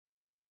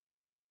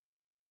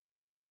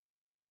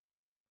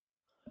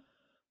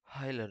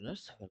Hi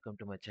learners, welcome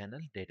to my channel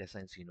Data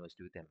Science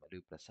University with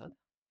MLV Prasad.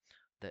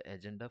 The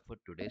agenda for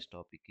today's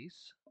topic is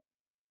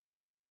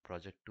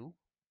Project 2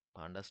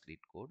 Pandas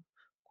LeetCode,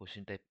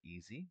 question type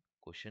easy,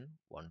 question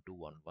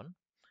 1211,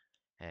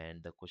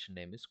 and the question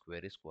name is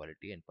queries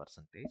quality and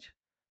percentage.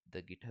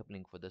 The GitHub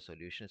link for the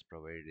solution is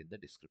provided in the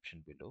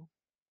description below.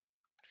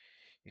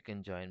 You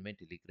can join my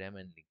Telegram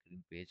and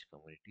LinkedIn page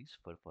communities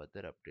for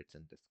further updates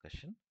and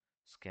discussion.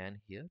 Scan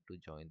here to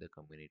join the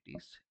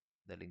communities.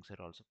 The links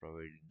are also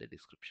provided in the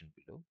description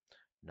below.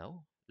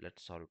 Now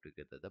let's solve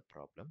together the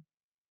problem.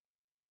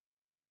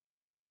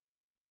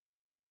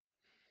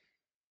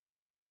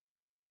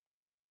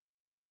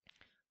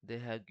 They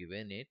have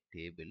given a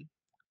table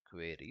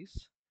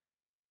queries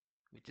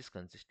which is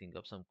consisting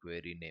of some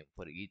query name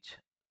for each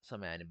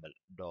some animal,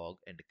 dog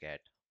and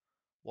cat.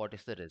 What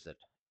is the result?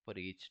 For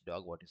each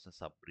dog, what is the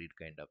subbreed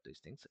kind of these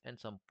things, and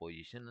some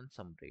position and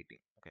some rating.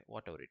 Okay,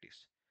 whatever it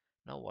is.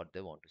 Now what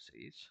they want to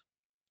say is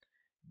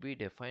we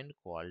define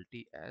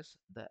quality as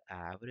the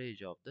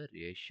average of the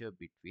ratio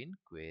between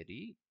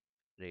query,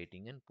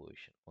 rating and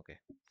position. Okay.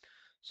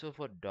 So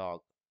for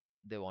dog,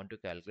 they want to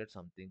calculate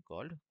something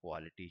called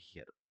quality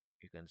here.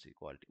 You can see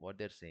quality. What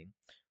they're saying,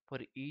 for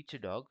each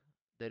dog,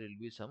 there will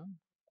be some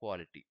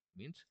quality,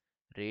 means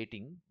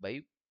rating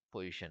by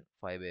position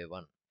 5 by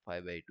 1,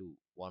 5 by 2,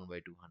 1 by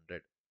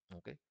 200.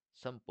 Okay,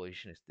 some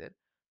position is there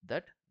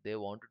that they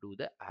want to do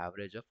the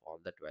average of all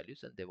that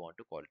values and they want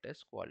to call it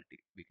as quality.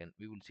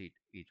 We will see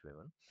it each by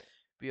one.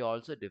 We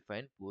also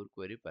define poor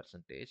query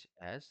percentage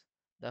as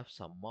the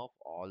sum of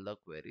all the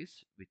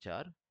queries which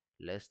are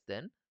less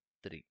than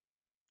 3.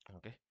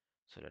 Okay,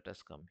 so let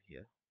us come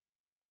here.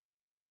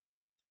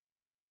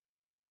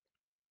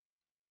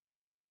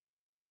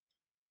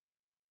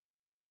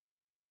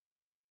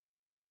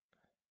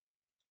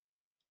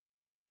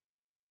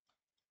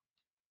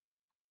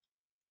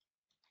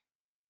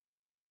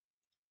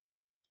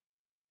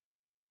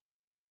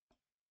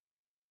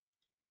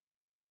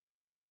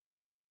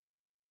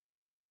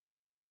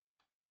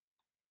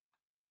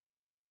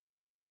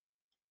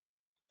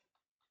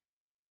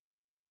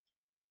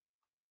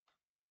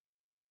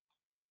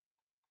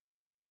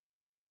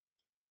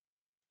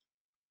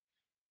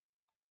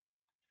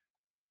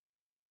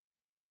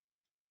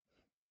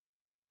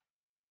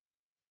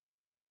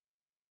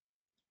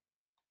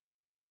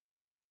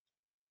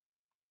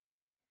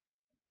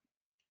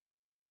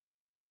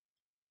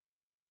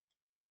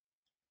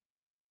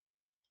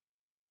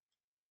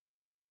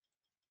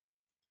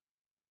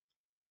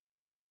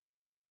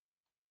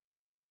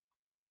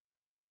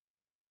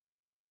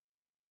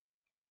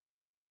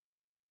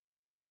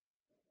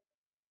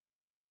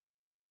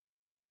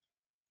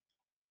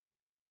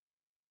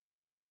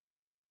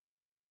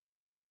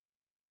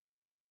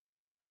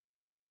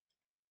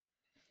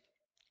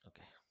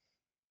 Okay,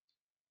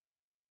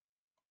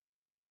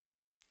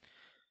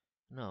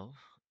 now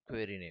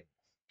query name.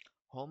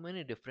 How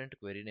many different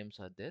query names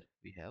are there?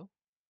 We have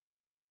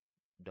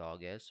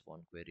dog as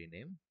one query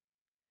name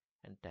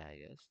and tag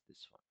as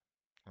this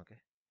one. Okay,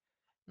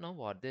 now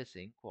what they're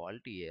saying,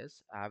 quality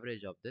is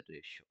average of the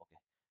ratio.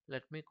 Okay,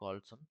 let me call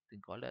something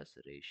called as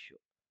ratio.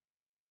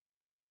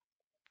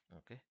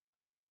 Okay,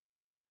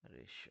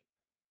 ratio.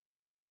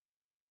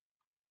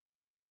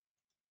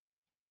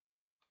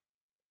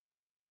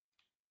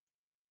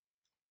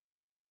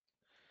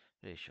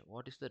 Ratio.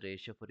 What is the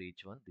ratio for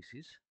each one? This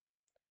is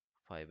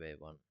 5 by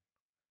 1.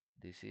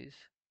 This is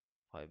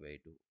 5 by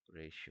 2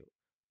 ratio.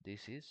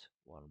 This is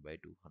 1 by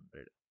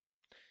 200.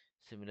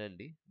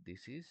 Similarly,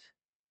 this is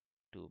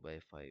 2 by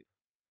 5.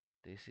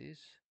 This is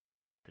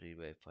 3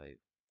 by 5.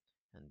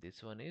 And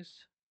this one is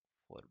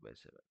 4 by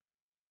 7.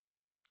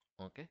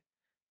 Okay,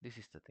 this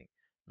is the thing.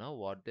 Now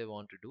what they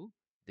want to do,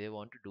 they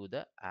want to do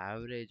the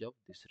average of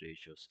these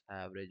ratios,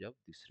 average of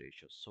these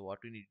ratios. So what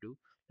we need to do,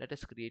 let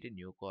us create a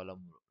new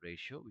column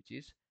ratio which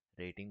is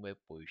rating by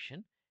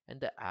position, and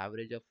the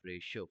average of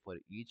ratio for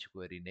each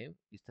query name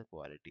is the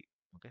quality.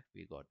 Okay,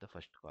 we got the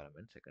first column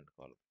and second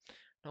column.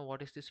 Now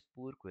what is this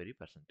poor query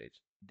percentage?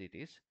 That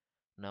is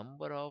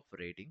number of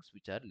ratings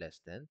which are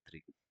less than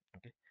 3.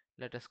 Okay,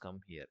 let us come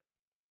here.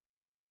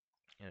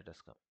 Let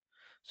us come.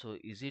 So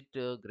is it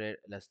great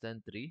less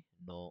than 3?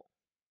 No.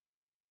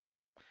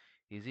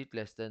 Is it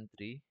less than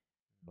 3?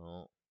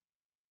 No.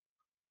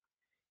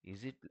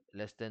 Is it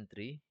less than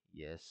 3?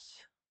 Yes.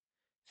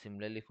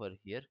 Similarly for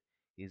here,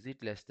 is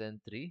it less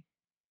than 3?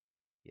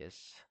 Yes.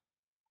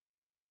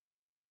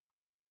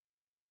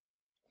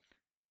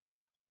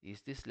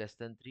 Is this less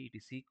than 3? It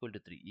is equal to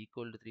 3.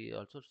 Equal to 3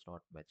 also it's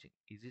not matching.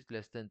 Is it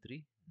less than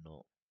 3?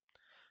 No.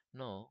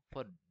 No.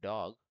 For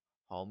dog,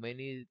 how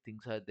many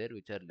things are there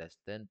which are less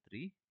than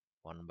 3?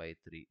 1 by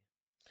 3.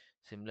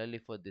 Similarly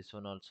for this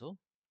one also,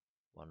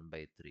 1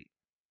 by 3.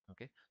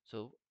 Okay,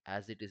 so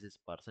as it is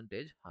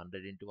percentage,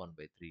 100 into 1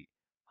 by 3,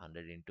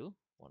 100 into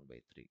 1 by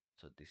 3.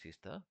 So this is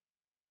the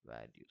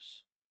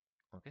values.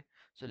 Okay,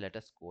 so let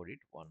us code it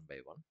one by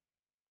one.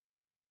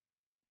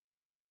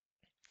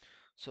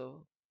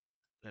 So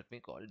let me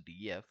call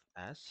df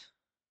as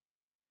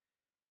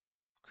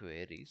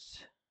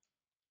queries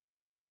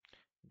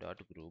dot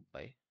group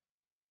by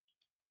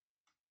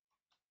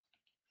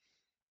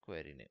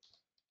query name.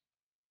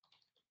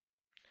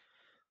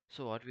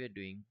 So what we are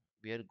doing,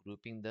 we are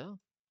grouping the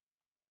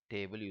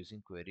table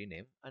using query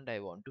name, and I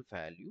want to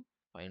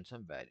find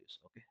some values.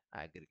 Okay,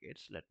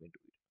 aggregates. Let me do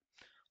it.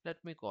 Let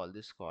me call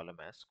this column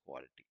as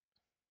quality.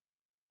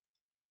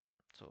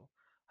 So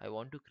I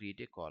want to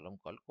create a column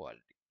called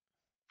quality.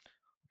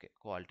 Okay,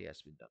 quality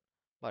has been done,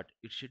 but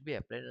it should be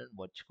applied in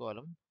which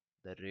column?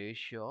 The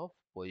ratio of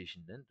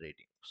position and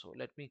rating. So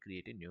let me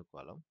create a new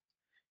column,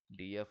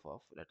 df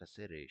of, let us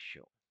say,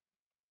 ratio,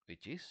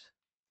 which is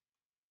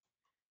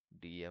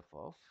df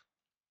of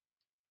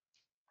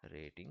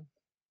rating,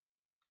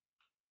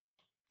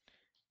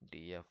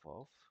 df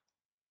of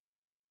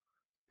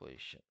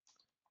position.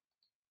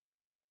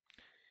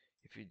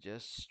 If you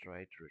just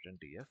try to return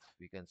df,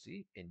 we can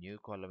see a new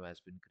column has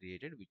been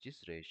created, which is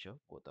ratio of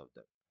both of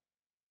them.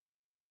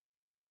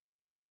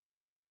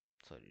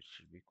 Sorry, it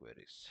should be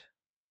queries.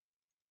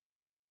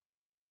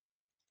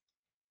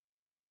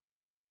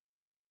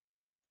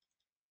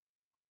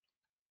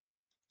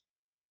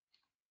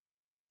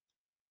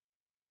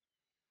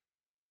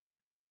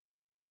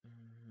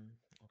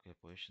 Okay,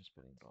 position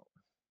spelling wrong.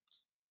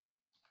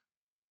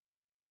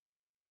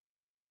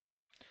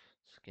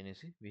 So can you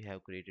see we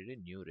have created a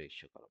new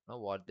ratio column. Now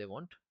what they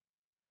want?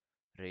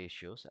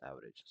 Ratios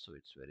average. So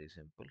it's very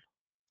simple.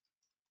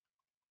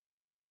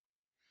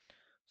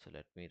 So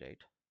let me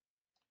write,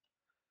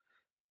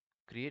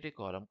 create a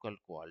column called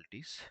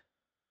qualities,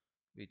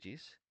 which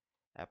is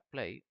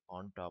apply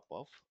on top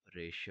of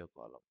ratio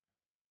column.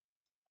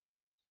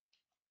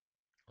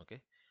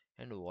 Okay,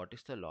 and what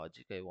is the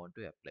logic I want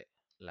to apply?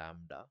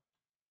 Lambda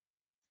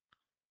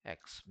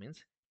x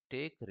means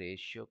take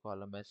ratio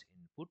column as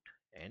input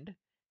and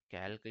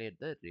calculate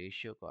the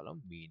ratio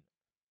column mean.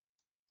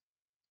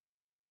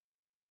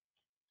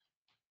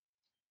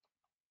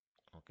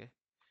 Okay,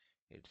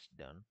 it's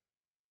done.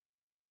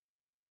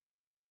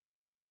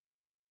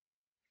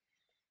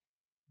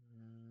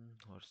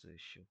 What's the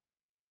issue?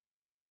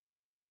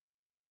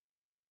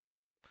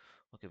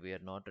 Okay, we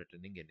are not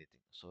returning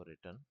anything, so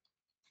return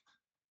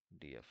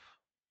df.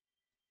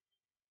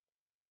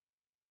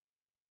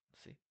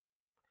 See,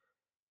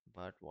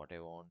 but what I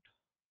want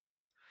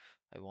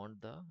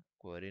the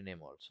query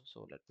name also,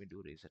 so let me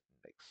do reset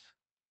index.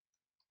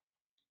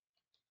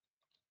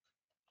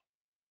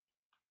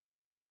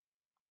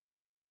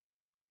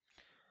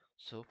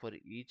 So for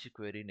each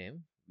query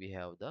name we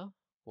have the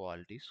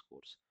quality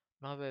scores.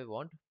 Now I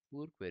want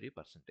poor query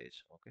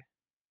percentage. Okay,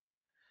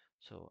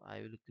 so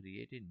I will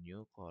create a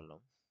new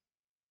column,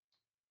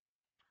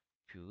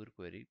 pure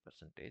query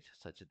percentage,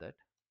 such that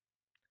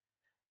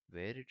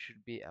where it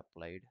should be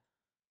applied,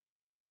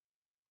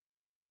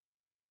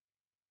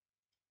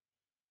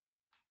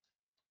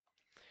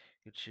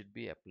 it should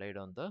be applied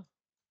on the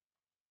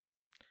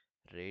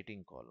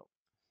rating column.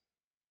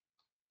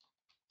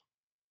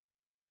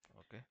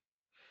 Okay,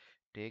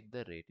 take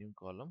the rating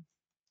column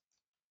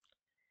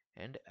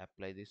and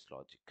apply this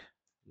logic.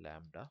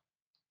 Lambda,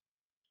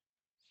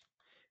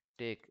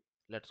 take,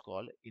 let's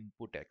call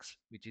input x,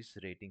 which is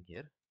rating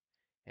here,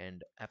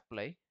 and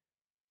apply,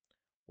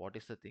 what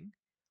is the thing,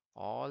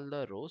 all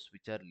the rows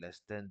which are less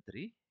than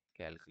 3,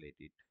 calculate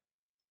it.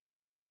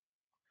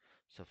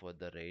 So for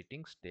the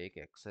ratings, take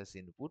x as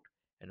input,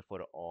 and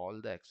for all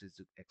the x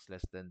is x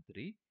less than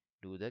 3,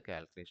 do the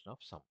calculation of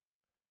sum.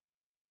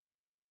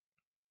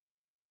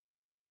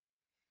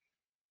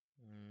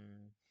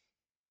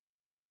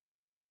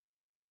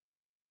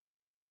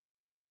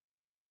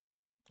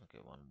 Okay,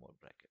 one more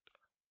bracket.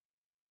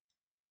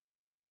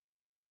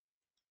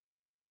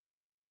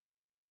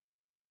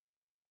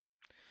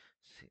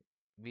 See,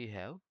 we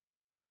have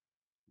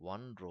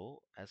one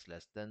row as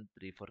less than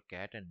 3 for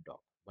cat and dog.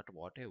 But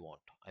what I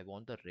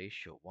want the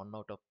ratio 1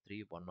 out of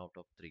 3, 1 out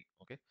of 3.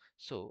 Okay,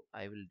 so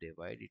I will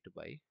divide it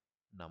by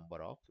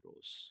number of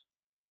rows.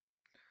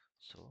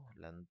 So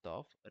length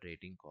of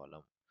rating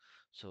column.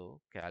 So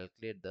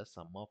calculate the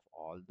sum of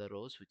all the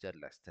rows which are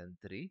less than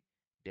 3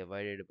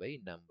 divided by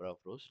number of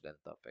rows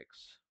length of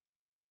x.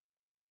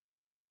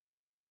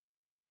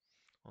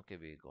 Okay,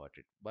 we got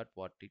it. But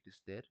what it is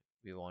there?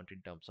 We want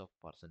in terms of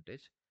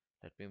percentage.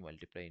 Let me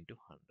multiply into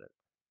 100.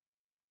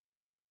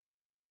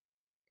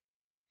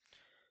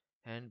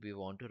 And we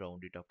want to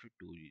round it up to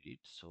 2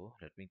 digits. So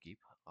let me keep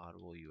round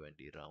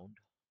round,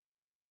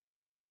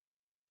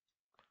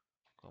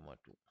 comma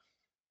 2.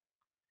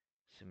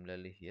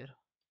 Similarly here,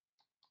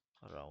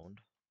 round,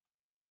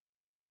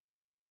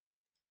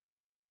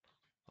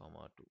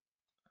 comma 2.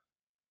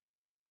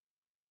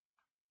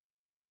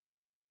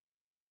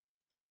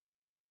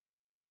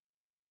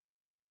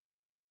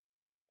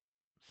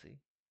 See,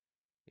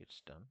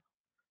 it's done.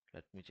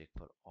 Let me check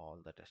for all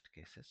the test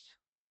cases.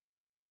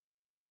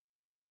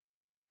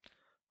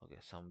 Okay,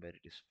 somewhere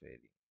it is failing.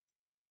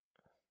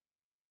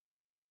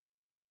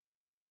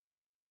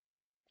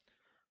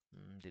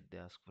 Did they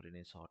ask for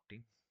any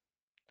sorting?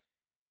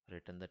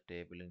 Return the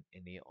table in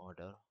any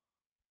order.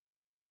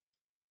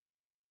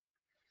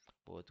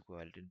 Both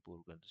quality and poor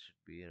content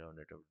should be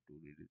rounded up to 2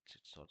 digits.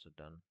 It's also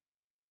done.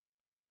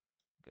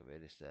 Okay,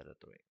 where is the error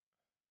throwing?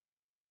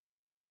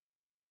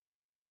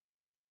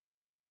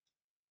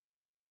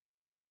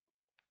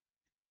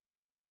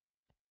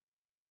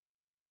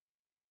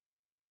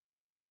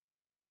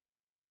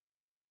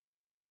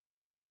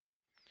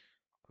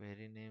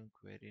 query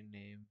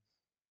name.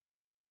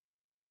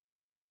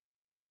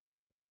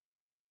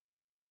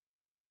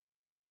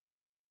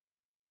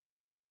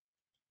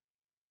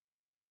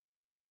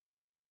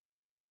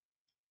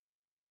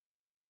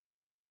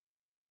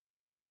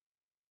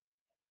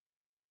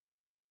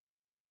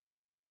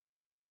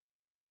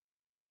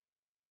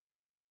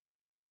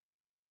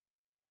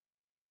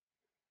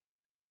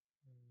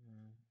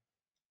 Mm,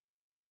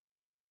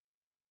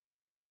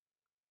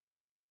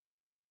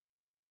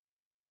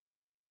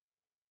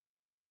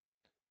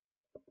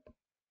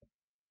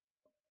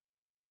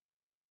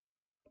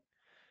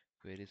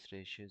 Queries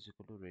ratio is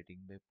equal to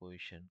rating by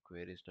position.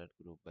 Queries dot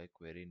group by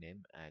query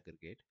name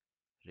aggregate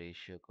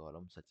ratio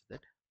column such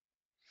that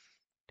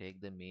take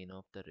the mean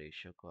of the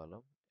ratio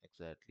column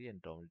exactly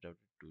and round it up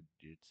to 2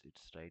 digits.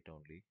 It's right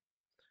only.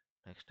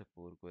 Next,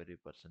 pour query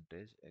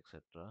percentage,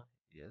 etc.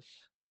 Yes.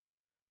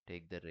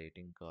 Take the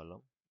rating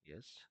column.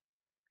 Yes.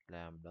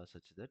 Lambda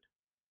such that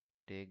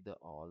take the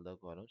all the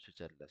columns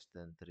which are less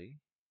than 3.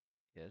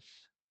 Yes.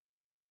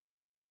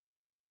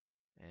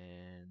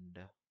 And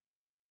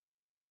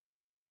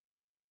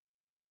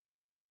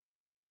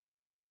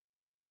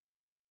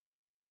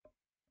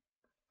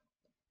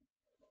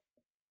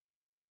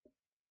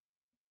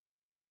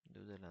do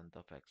the length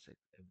of x.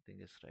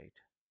 Everything is right.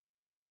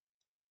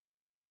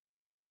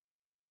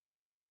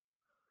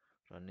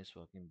 Run is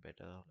working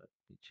better. Let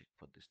me check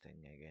for this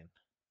thing again.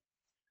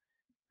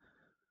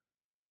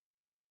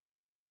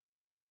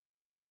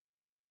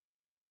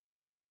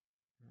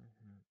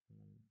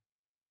 Mhm.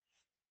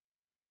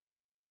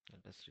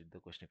 Let us read the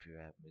question. If you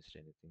have missed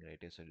anything,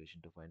 write a solution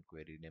to find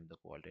query name, the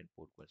quality and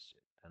port question.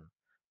 And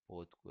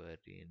both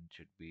query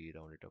should be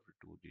rounded up to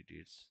 2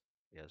 digits.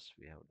 Yes,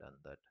 we have done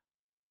that.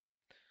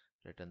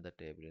 Return the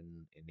table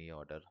in any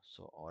order,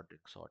 so order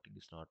sorting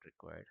is not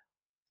required.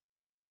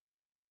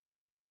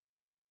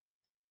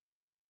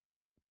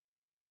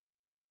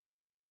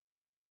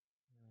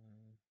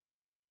 Mm,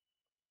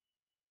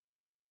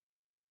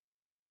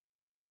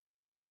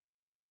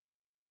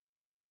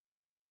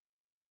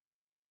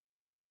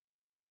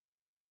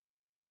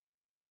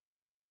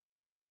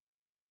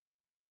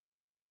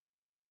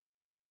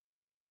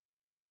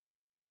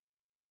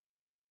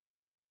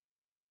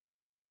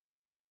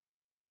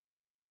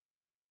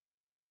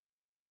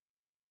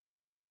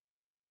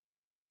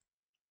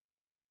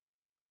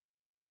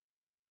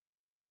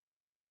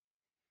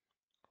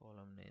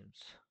 Column names,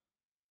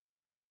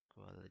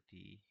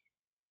 quality,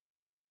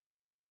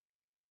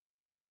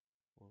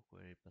 or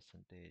query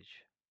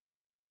percentage.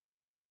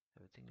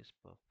 Everything is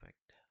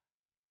perfect.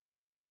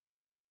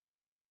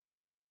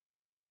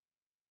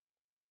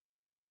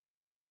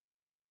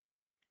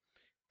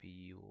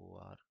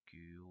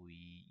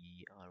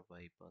 PORQEERY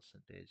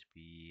percentage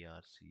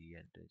PERC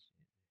and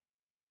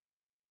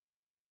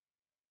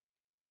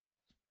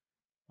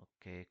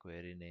okay,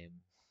 query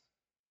name.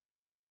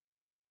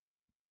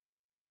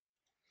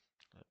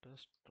 Let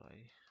us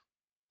try.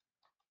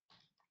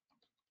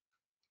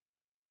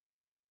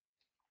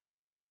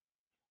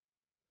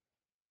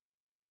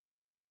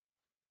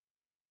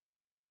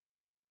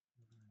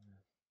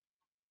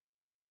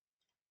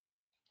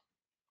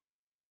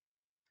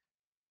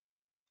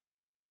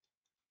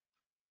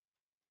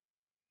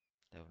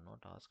 They have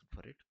not asked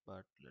for it,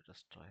 but let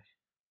us try.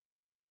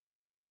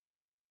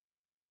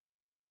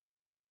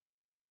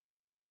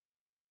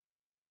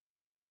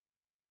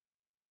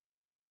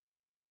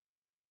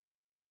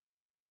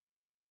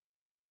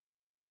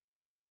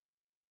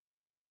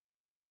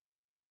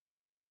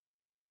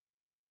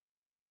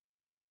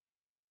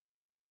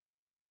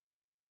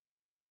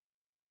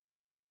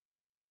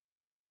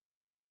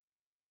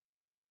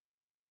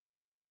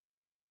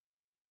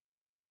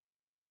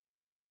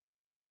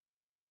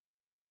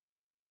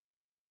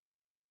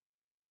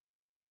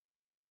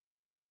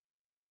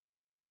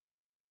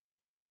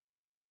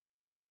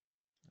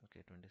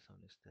 Okay,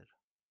 27 is there.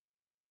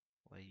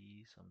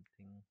 Why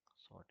something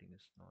sorting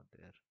is not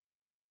there?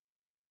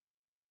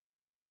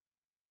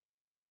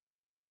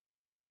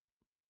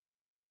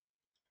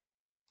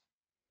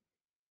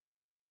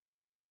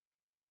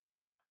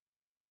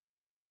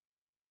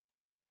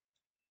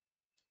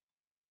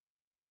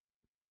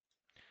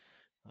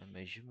 I'm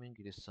assuming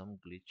it is some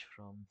glitch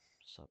from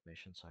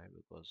submission side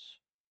because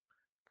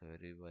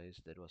query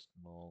wise there was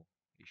no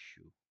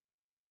issue.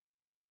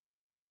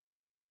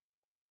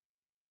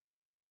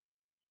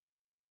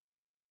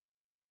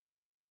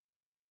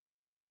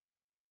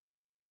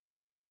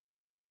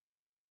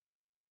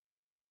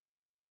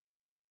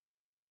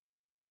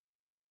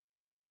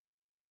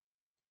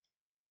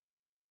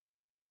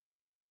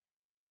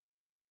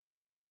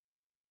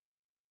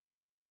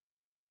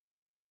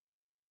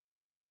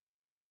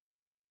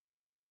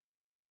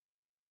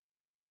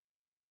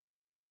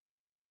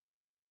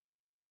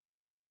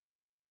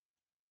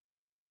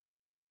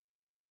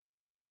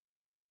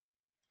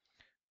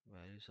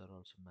 Values are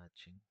also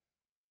matching.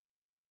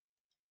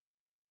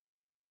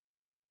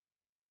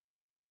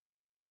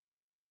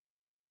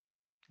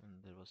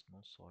 And there was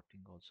no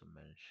sorting also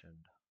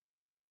mentioned.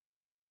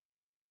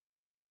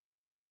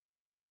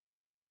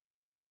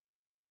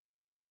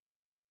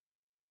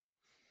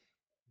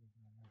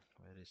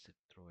 is it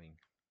throwing?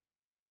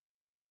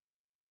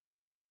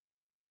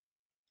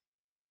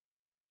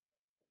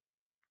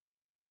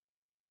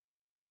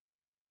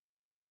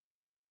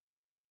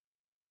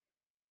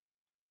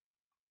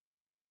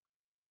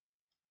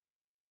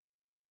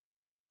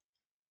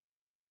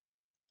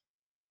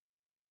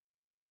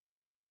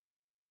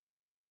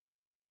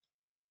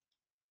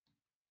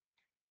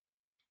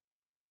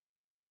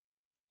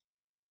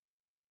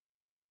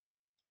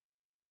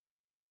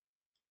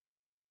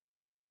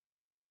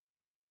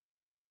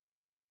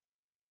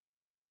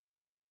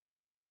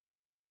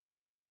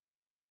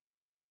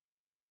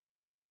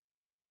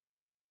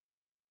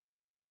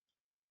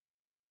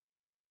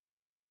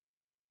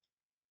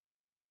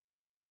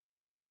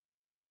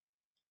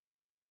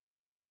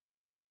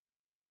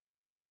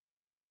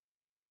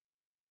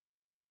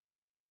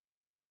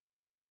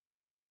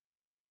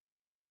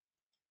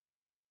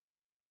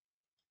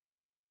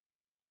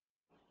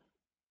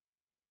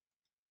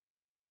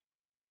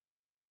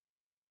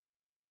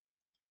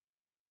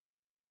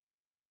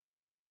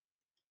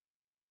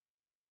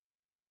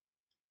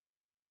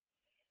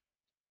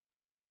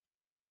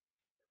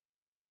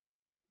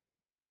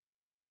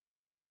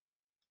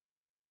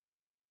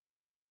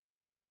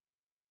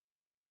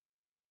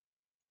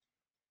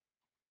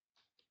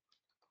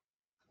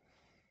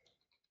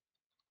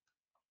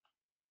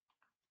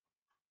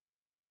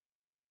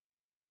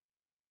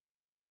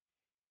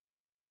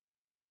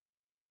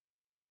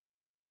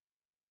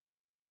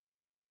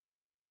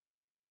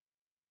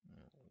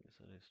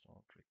 User is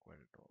not required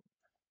at all.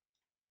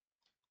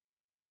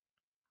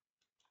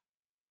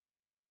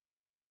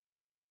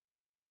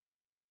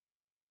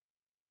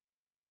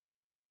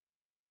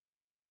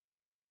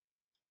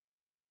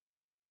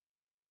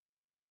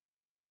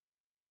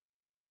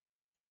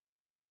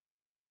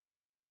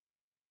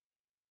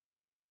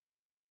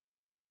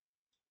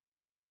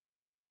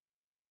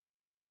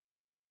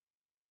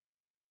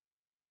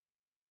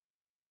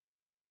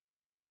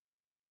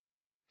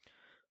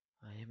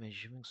 I am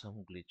assuming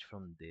some glitch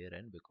from their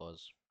end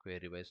because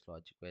query wise,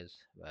 logic wise,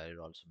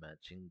 were also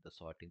matching the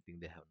sorting thing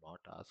they have not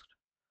asked.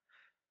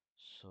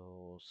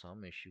 So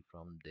some issue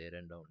from their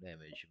end only I'm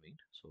assuming.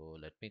 So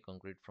let me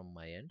conclude from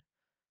my end,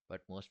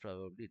 but most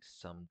probably it's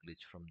some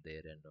glitch from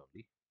their end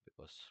only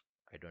because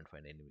I don't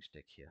find any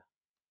mistake here.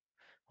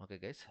 Okay,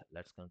 guys,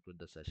 let's conclude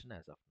the session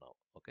as of now.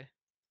 Okay,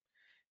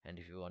 and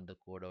if you want the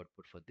code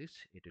output for this,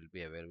 it will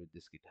be available with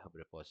this GitHub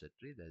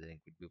repository. The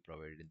link will be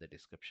provided in the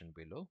description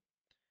below.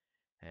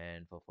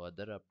 And for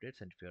further updates,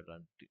 and if you're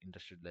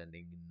interested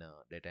learning in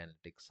data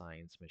analytics,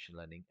 science, machine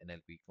learning,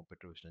 NLP,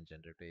 computer vision, and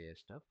generative AI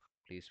stuff,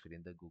 please fill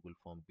in the Google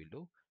form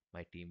below.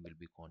 My team will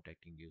be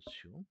contacting you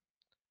soon.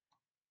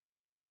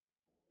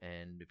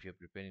 And if you're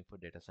preparing for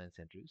data science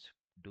interviews,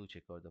 do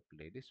check out the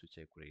playlist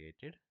which I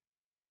created.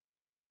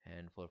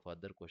 And for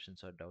further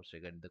questions or doubts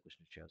regarding the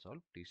question which you have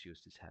solved, please use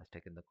this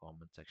hashtag in the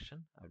comment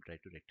section. I will try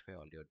to rectify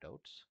all your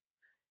doubts.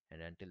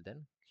 And until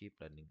then, keep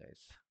learning,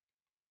 guys.